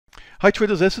Hi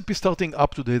traders, S&P starting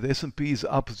up today. The S&P is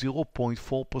up 0.4%,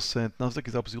 Nasdaq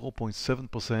is up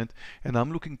 0.7%, and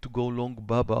I'm looking to go long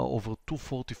BABA over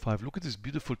 245. Look at this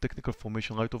beautiful technical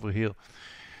formation right over here.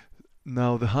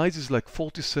 Now the highs is like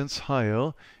 40 cents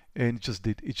higher, and it just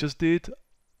did.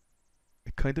 I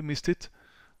kind of missed it.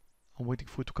 I'm waiting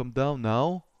for it to come down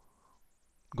now.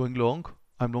 Going long.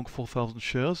 I'm long 4,000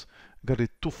 shares. Got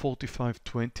it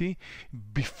 245.20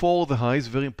 before the highs,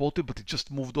 very important, but it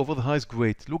just moved over the highs.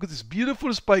 Great. Look at this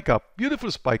beautiful spike up. Beautiful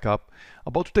spike up.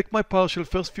 About to take my partial.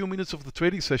 First few minutes of the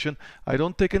trading session. I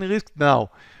don't take any risk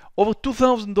now. Over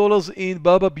 $2,000 in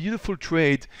BABA, beautiful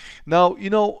trade. Now, you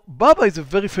know, BABA is a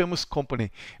very famous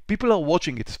company. People are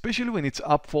watching it, especially when it's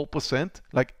up 4%,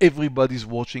 like everybody's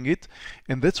watching it.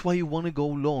 And that's why you want to go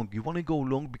long. You want to go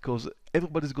long because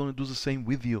everybody's going to do the same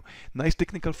with you. Nice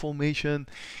technical formation.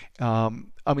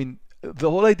 I mean,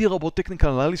 the whole idea about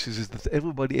technical analysis is that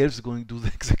everybody else is going to do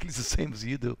exactly the same as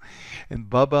you do. And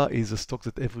BABA is a stock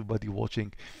that everybody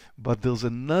watching. But there's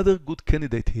another good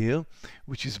candidate here,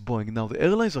 which is Boeing. Now, the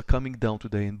airlines are coming down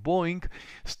today, and Boeing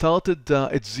started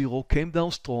at zero, came down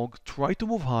strong, tried to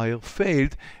move higher,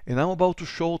 failed, and I'm about to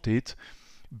short it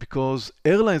because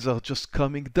airlines are just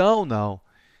coming down now.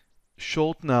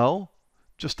 Short now,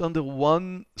 just under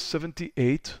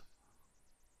 178.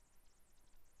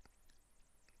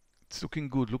 It's looking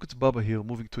good. Look at BABA here,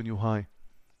 moving to a new high.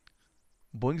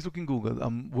 Boeing's looking good.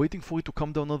 I'm waiting for it to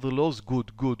come down under the lows.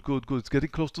 Good. It's getting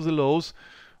close to the lows.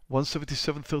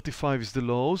 177.35 is the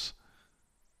lows.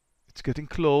 It's getting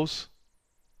close.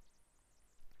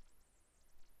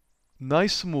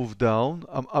 Nice move down.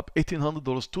 I'm up $1,800,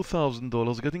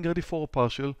 $2,000, getting ready for a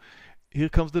partial. Here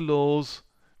comes the lows.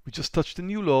 We just touched a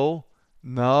new low.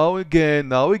 Now again,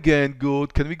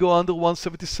 good. Can we go under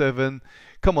 177?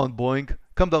 Come on, Boeing.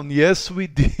 Come down. Yes, we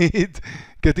did.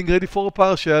 Getting ready for a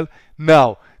partial.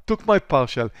 Now, took my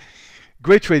partial.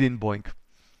 Great trade in Boeing.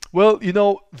 Well, you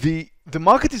know, the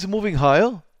market is moving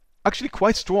higher, actually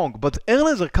quite strong, but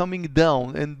airlines are coming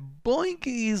down, and Boeing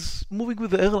is moving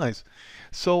with the airlines.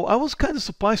 So I was kind of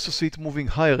surprised to see it moving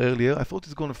higher earlier. I thought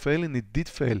it's going to fail, and it did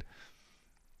fail.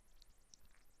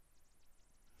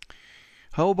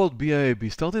 How about BIIB?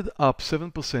 Started up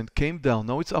 7%, came down,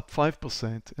 now it's up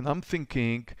 5%, and I'm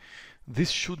thinking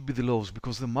this should be the lows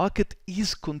because the market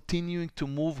is continuing to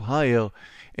move higher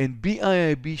and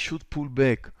BIIB should pull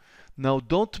back. Now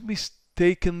don't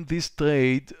mistaken this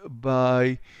trade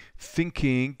by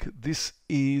thinking this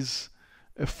is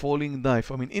a falling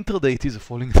knife. I mean, intraday it is a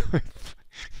falling knife.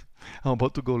 I'm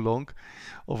about to go long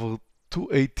over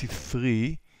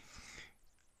 283.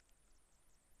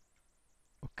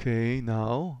 Okay,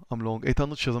 now I'm long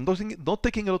 800 shares. I'm not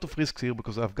taking a lot of risks here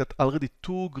because I've got already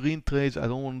 2 green trades. I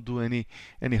don't want to do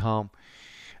any harm.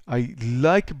 I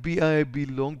like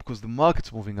BIIB long because the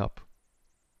market's moving up.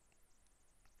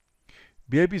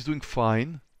 BIIB is doing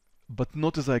fine, but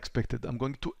not as I expected. I'm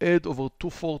going to add over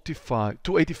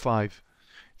 285.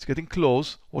 It's getting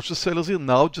close. Watch the sellers here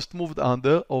now, just moved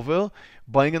over,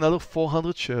 buying another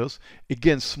 400 shares.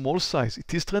 Again, small size.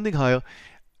 It is trending higher.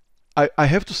 I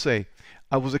have to say,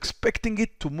 I was expecting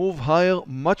it to move higher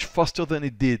much faster than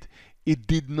it did. It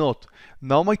did not.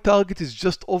 Now my target is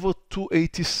just over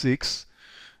 286,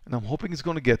 and I'm hoping it's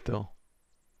going to get there.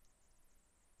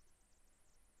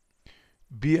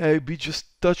 BIIB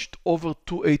just touched over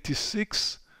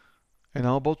 286, and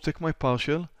I'm about to take my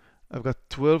partial. I've got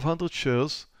 1,200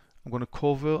 shares. I'm going to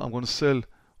cover, I'm going to sell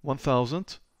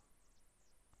 1,000.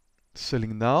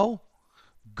 Selling now.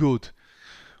 Good.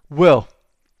 Well,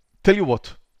 tell you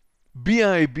what.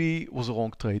 BIIB was a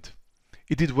wrong trade.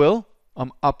 It did well.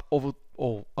 I'm up over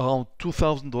around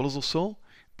 $2,000 or so,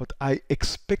 but I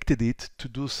expected it to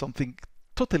do something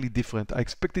totally different. I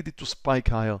expected it to spike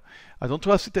higher. I don't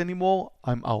trust it anymore.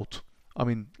 I'm out. I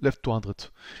mean, left 200.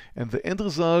 And the end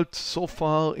result so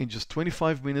far in just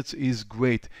 25 minutes is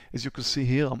great. As you can see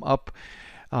here, I'm up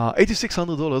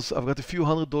 $8,600. I've got a few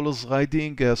 $100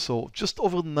 riding, so just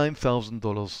over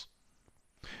 $9,000.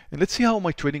 And let's see how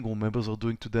my trading room members are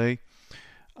doing today.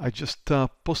 I just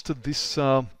posted this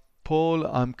poll.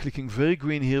 I'm clicking very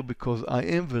green here because I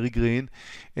am very green.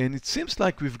 And it seems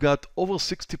like we've got over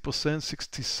 60%,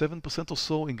 67% or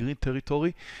so in green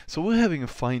territory. So we're having a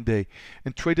fine day.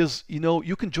 And traders, you know,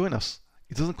 you can join us.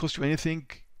 It doesn't cost you anything.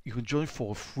 You can join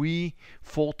for a free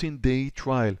 14-day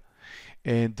trial.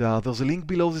 And there's a link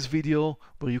below this video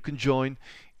where you can join.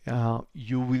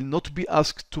 You will not be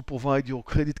asked to provide your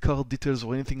credit card details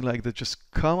or anything like that.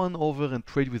 Just come on over and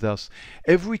trade with us.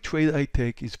 Every trade I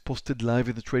take is posted live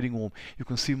in the trading room. You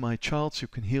can see my charts, you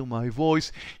can hear my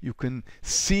voice, you can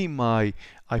see I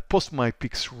post my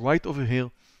picks right over here.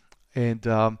 And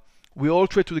We all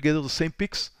trade together the same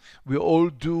picks. We all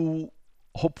do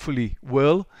hopefully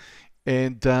well,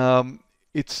 and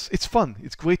it's fun.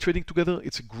 It's great trading together.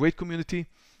 It's a great community.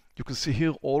 You can see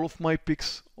here all of my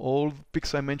picks, all the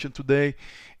picks I mentioned today,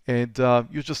 and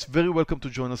you're just very welcome to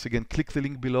join us again. Click the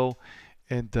link below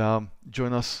and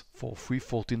join us for a free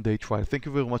 14-day trial. Thank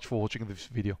you very much for watching this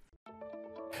video.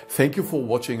 Thank you for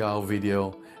watching our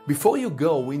video. Before you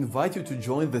go, we invite you to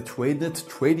join the Tradenet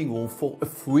trading room for a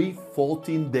free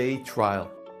 14-day trial.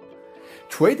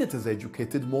 Tradenet has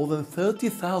educated more than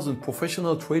 30,000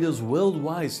 professional traders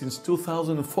worldwide since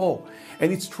 2004,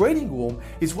 and its trading room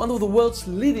is one of the world's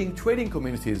leading trading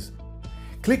communities.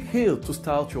 Click here to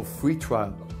start your free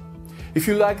trial. If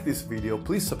you like this video,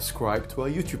 please subscribe to our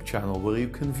YouTube channel where you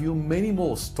can view many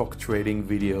more stock trading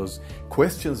videos.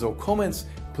 Questions or comments,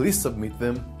 please submit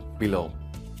them below.